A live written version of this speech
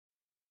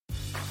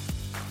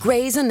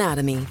Grey's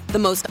Anatomy, the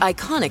most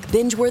iconic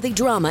binge-worthy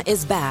drama,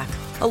 is back,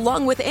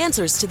 along with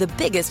answers to the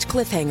biggest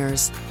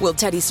cliffhangers. Will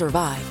Teddy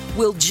survive?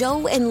 Will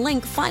Joe and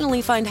Link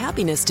finally find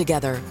happiness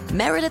together?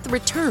 Meredith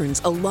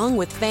returns along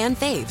with fan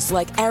faves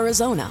like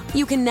Arizona.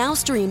 You can now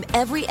stream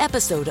every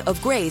episode of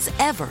Grey's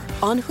ever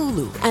on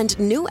Hulu, and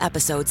new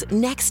episodes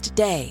next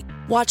day.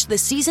 Watch the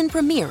season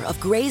premiere of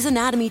Grey's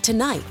Anatomy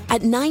tonight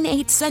at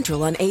 9/8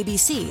 Central on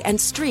ABC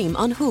and stream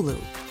on Hulu.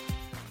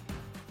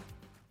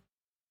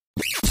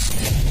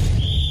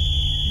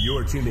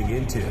 You're tuning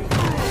into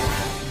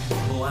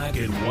Black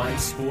and White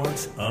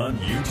Sports on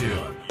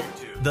YouTube.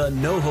 The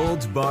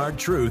no-holds-barred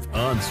truth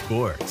on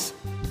sports.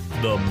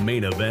 The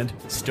main event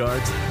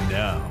starts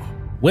now.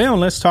 Well,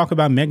 let's talk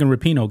about Megan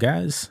Rapinoe,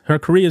 guys. Her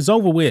career is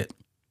over with.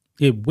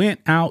 It went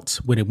out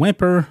with a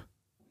whimper,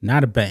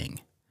 not a bang.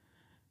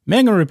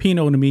 Megan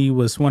Rapinoe, to me,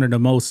 was one of the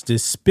most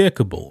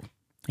despicable,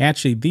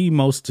 actually the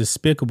most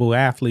despicable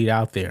athlete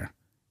out there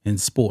in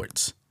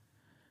sports.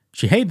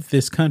 She hated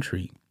this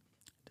country.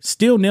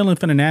 Still kneeling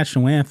for the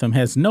national anthem,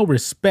 has no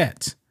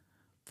respect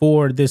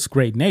for this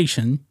great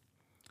nation.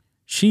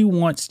 She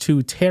wants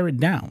to tear it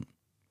down.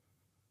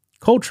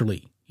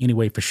 Culturally,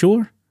 anyway, for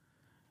sure.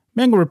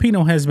 Megan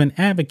Rapinoe has been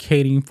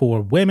advocating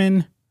for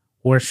women,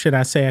 or should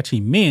I say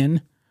actually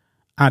men,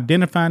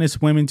 identifying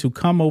as women to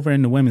come over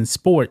into women's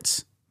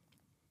sports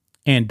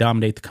and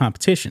dominate the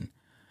competition.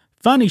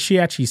 Funny, she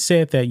actually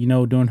said that,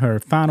 during her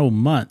final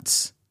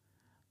months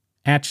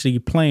actually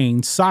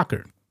playing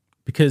soccer,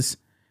 because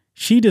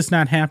she does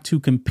not have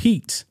to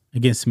compete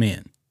against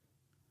men.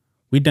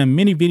 We've done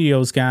many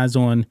videos, guys,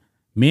 on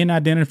men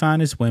identifying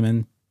as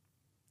women,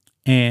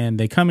 and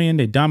they come in,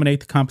 they dominate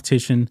the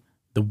competition.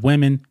 The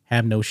women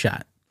have no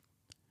shot.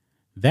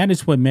 That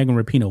is what Megan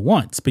Rapinoe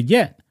wants. But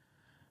yet,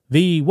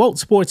 the woke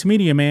sports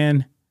media,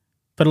 man,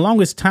 for the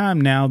longest time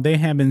now, they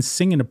have been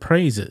singing the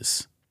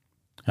praises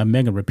of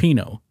Megan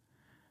Rapinoe.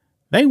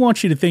 They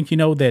want you to think,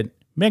 that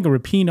Megan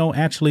Rapinoe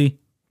actually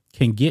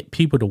can get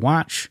people to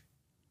watch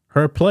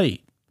her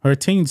play, her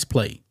teams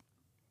play.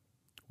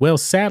 Well,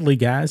 sadly,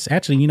 guys,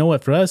 actually, you know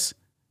what? For us,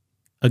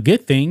 a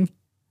good thing,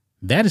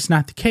 that is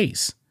not the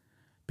case.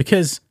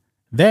 Because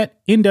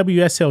that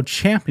NWSL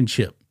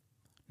championship,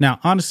 now,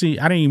 honestly,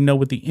 I didn't even know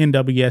what the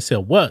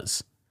NWSL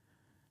was.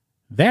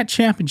 That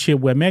championship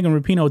where Megan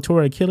Rapinoe tore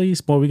her Achilles,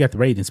 boy, we got the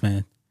ratings,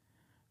 man.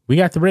 We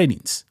got the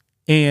ratings.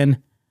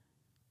 And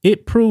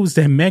it proves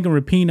that Megan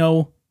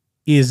Rapinoe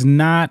is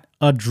not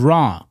a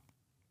draw.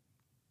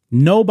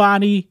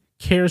 Nobody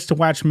cares to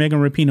watch Megan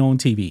Rapinoe on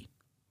TV.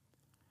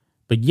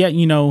 But yet,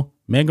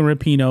 Megan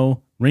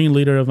Rapinoe,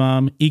 ringleader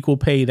of equal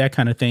pay, that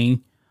kind of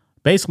thing,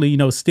 basically,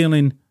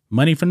 stealing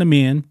money from the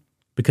men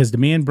because the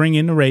men bring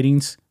in the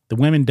ratings, the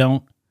women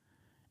don't.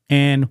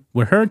 And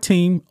with her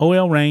team,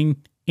 OL Reign,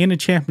 in the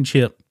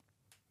championship,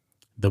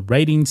 the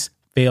ratings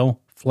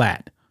fell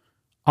flat.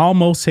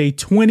 Almost a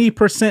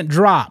 20%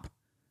 drop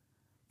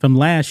from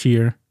last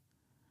year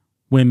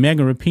when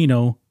Megan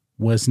Rapinoe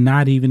was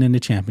not even in the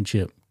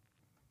championship.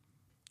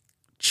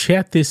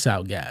 Check this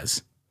out,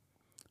 guys.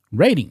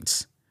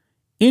 Ratings.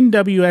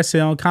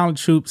 NWSL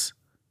college hoops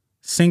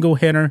single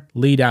header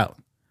lead out.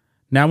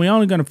 Now, we're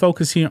only going to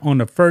focus here on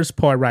the first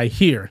part right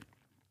here,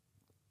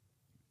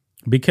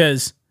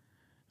 because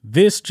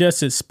this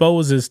just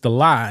exposes the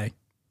lie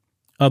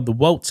of the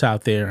wokes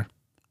out there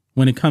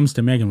when it comes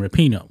to Megan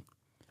Rapinoe.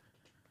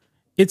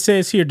 It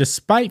says here,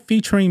 despite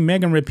featuring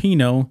Megan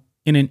Rapinoe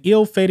in an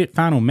ill-fated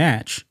final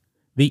match,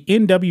 the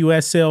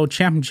NWSL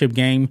championship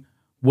game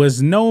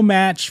was no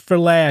match for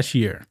last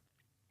year.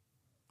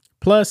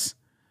 Plus,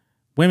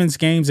 women's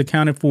games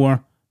accounted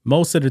for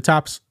most of the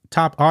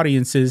top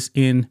audiences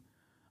in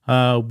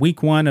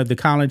week one of the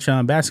college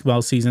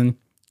basketball season.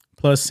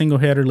 Plus, single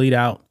header lead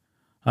out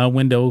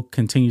window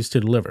continues to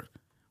deliver.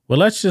 Well,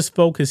 let's just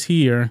focus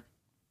here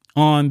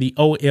on the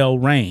OL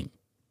Reign.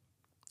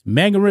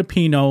 Megan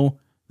Rapinoe,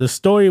 the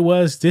story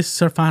was this is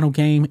her final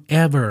game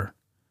ever.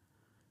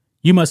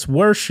 You must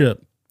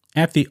worship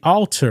at the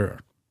altar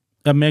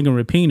of Megan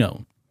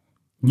Rapinoe.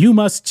 You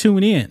must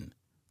tune in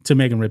to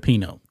Megan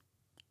Rapinoe.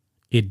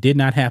 It did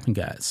not happen,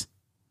 guys.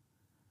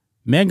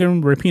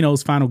 Megan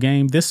Rapinoe's final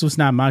game, this was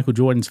not Michael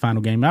Jordan's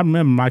final game. I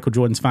remember Michael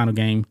Jordan's final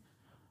game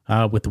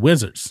with the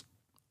Wizards.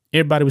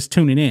 Everybody was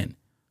tuning in.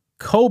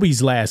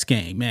 Kobe's last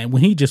game, man,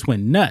 when he just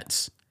went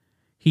nuts.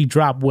 He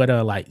dropped,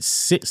 like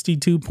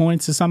 62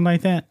 points or something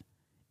like that?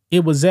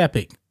 It was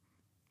epic.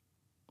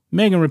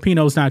 Megan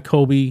Rapinoe's not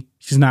Kobe.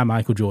 She's not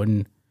Michael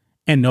Jordan.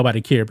 And nobody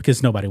cared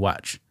because nobody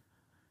watched.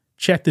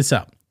 Check this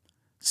out.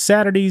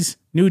 Saturday's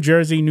New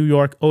Jersey, New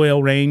York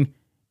OL Reign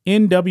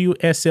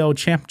NWSL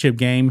championship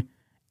game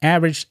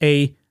averaged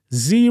a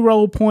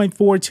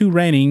 0.42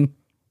 rating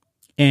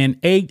and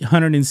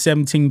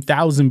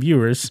 817,000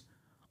 viewers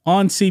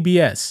on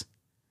CBS.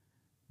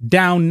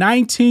 Down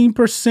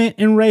 19%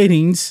 in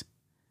ratings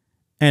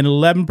and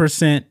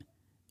 11%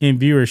 in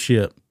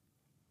viewership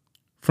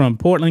from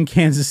Portland,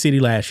 Kansas City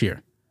last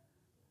year.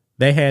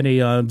 They had a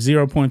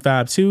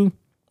 0.52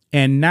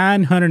 and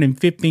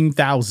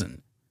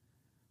 915,000.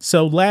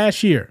 So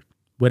last year,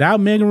 without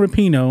Megan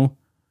Rapinoe,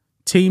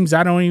 teams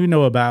I don't even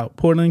know about,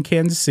 Portland,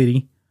 Kansas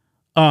City,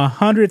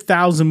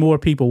 100,000 more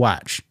people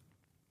watch.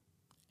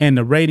 And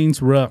the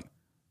ratings were up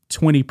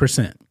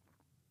 20%.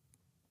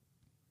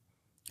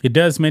 It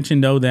does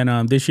mention, though,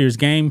 that this year's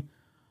game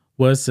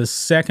was the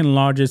second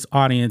largest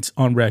audience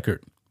on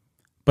record.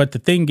 But the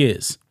thing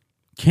is,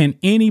 can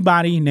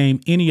anybody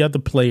name any other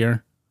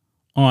player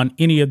on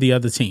any of the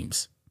other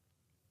teams?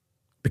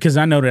 Because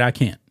I know that I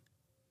can't.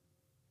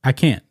 I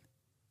can't.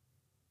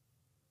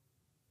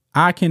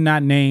 I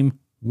cannot name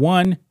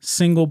one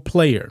single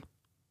player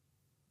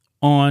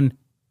on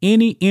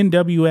any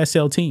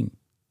NWSL team.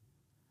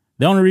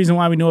 The only reason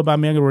why we know about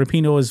Megan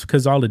Rapinoe is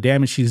because all the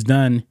damage she's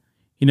done,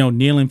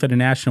 kneeling for the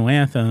national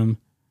anthem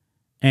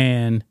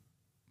and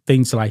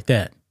things like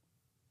that.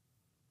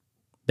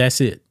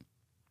 That's it.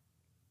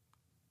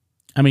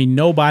 I mean,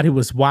 nobody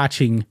was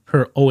watching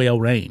her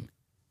OL reign.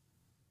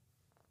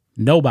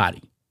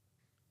 Nobody.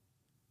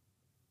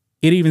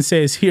 It even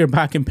says here,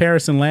 by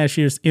comparison, last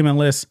year's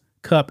MLS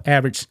Cup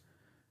averaged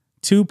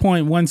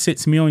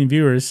 2.16 million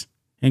viewers,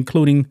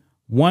 including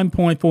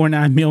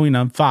 1.49 million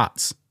on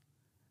Fox.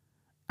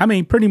 I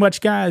mean, pretty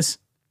much, guys,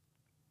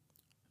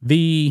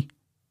 the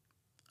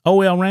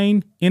OL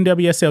reign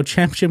NWSL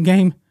championship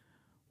game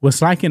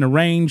was like in the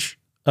range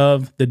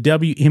of the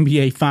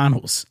WNBA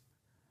finals,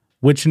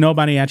 which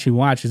nobody actually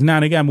watches. Now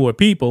they got more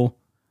people,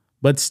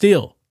 but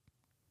still.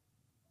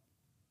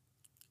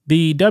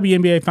 The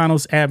WNBA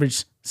finals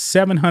averaged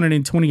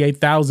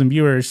 728,000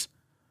 viewers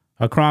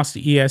across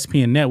the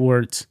ESPN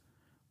networks,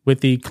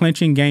 with the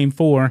clinching Game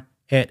 4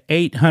 at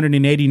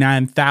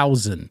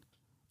 889,000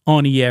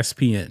 on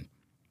ESPN.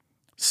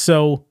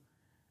 So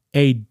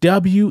a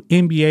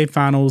WNBA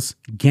finals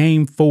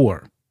Game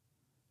 4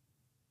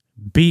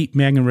 beat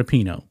Megan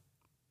Rapinoe.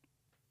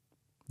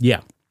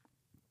 Yeah.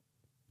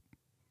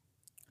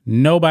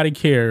 Nobody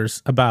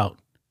cares about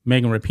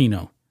Megan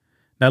Rapinoe.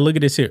 Now look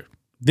at this here.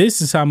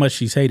 This is how much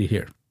she's hated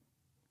here.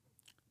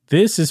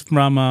 This is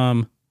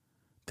from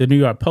the New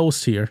York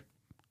Post here.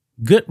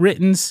 Good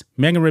riddance,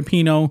 Megan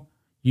Rapinoe,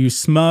 you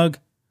smug,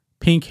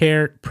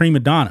 pink-haired prima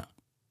donna.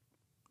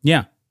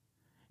 Yeah.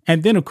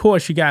 And then, of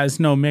course, you guys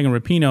know Megan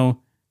Rapinoe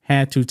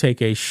had to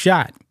take a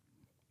shot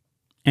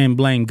and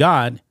blame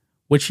God,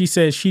 which she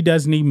says she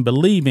doesn't even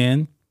believe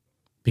in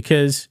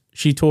because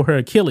she tore her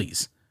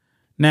Achilles.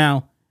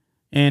 Now,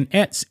 an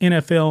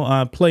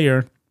ex-NFL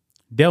player,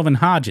 Delvin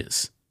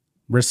Hodges,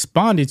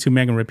 responded to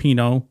Megan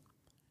Rapinoe,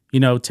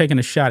 taking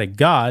a shot at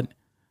God,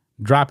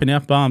 dropping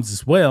F-bombs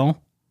as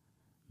well.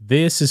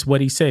 This is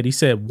what he said. He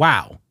said,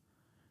 wow,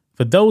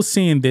 for those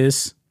seeing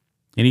this,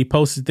 and he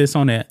posted this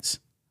on X,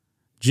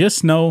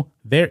 just know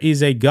there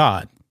is a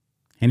God,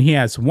 and he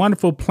has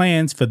wonderful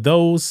plans for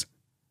those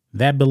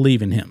that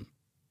believe in him.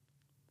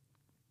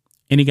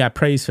 And he got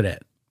praised for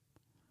that.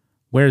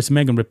 Whereas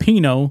Megan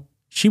Rapinoe,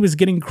 she was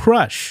getting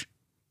crushed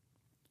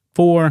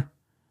for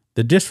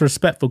the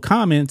disrespectful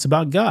comments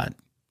about God.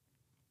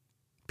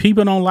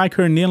 People don't like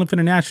her kneeling for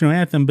the national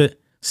anthem, but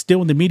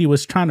still the media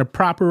was trying to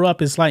prop her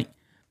up as like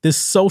this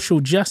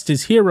social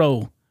justice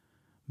hero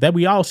that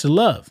we all should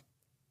love.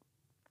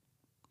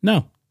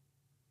 No.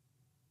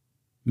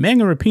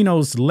 Megan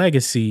Rapinoe's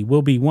legacy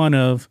will be one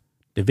of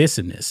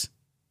divisiveness.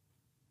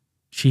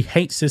 She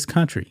hates this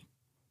country.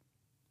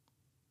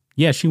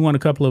 Yeah, she won a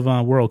couple of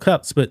World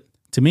Cups, but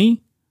to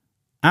me,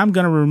 I'm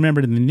going to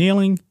remember the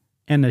kneeling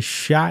and the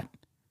shot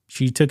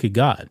she took at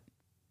God.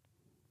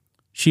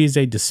 She is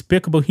a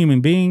despicable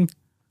human being.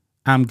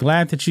 I'm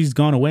glad that she's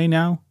gone away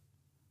now.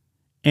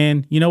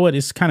 And you know what?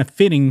 It's kind of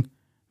fitting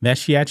that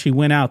she actually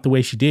went out the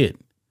way she did.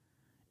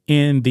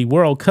 In the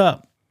World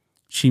Cup,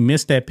 she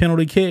missed that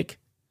penalty kick.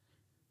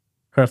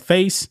 Her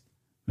face,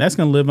 that's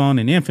going to live on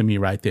in infamy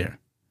right there.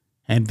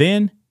 And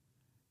then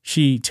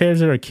she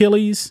tears her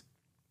Achilles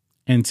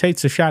and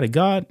takes a shot at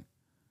God.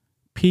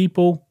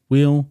 People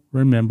will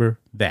remember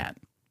that.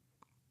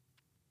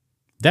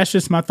 That's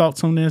just my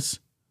thoughts on this.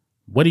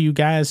 What do you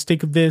guys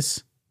think of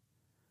this?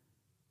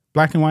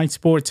 Black and white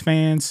sports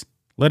fans,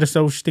 let us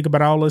know what you think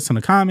about all this in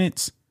the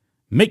comments.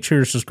 Make sure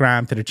to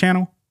subscribe to the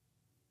channel.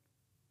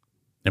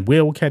 And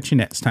we'll catch you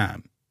next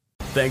time.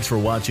 Thanks for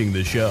watching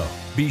the show.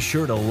 Be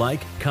sure to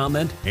like,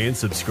 comment, and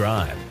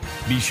subscribe.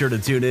 Be sure to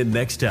tune in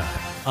next time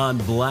on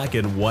Black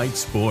and White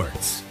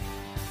Sports.